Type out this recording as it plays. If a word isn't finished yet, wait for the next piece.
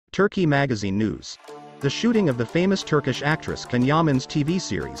Turkey magazine news. The shooting of the famous Turkish actress Can Yaman's TV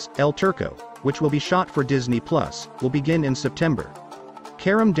series, El Turco, which will be shot for Disney+, will begin in September.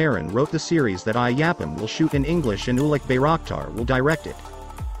 Kerem Daran wrote the series that I Yapım will shoot in English and Uluç Bayraktar will direct it.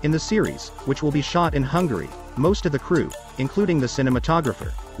 In the series, which will be shot in Hungary, most of the crew, including the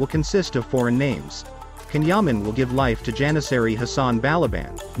cinematographer, will consist of foreign names. Can Yaman will give life to Janissary Hasan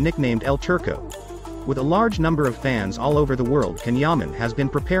Balaban, nicknamed El Turco. With a large number of fans all over the world, Can Yaman has been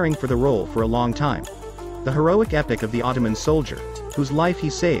preparing for the role for a long time. The heroic epic of the Ottoman soldier, whose life he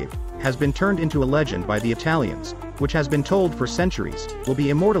saved, has been turned into a legend by the Italians, which has been told for centuries, will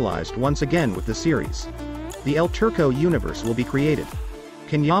be immortalized once again with the series. The El Turco universe will be created.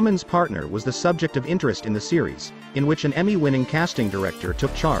 Can Yaman's partner was the subject of interest in the series, in which an Emmy-winning casting director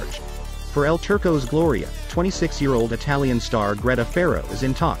took charge. For El Turco's Gloria, 26-year-old Italian star Greta Ferro is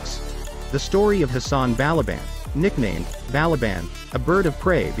in talks. The story of Hasan Balaban, nicknamed Balaban, a bird of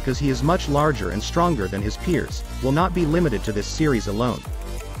prey because he is much larger and stronger than his peers, will not be limited to this series alone.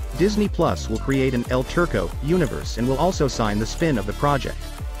 Disney+ will create an El Turco universe and will also sign the spin of the project.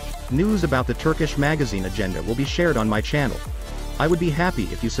 News about the Turkish magazine agenda will be shared on my channel. I would be happy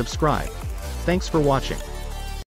if you subscribe. Thanks for watching.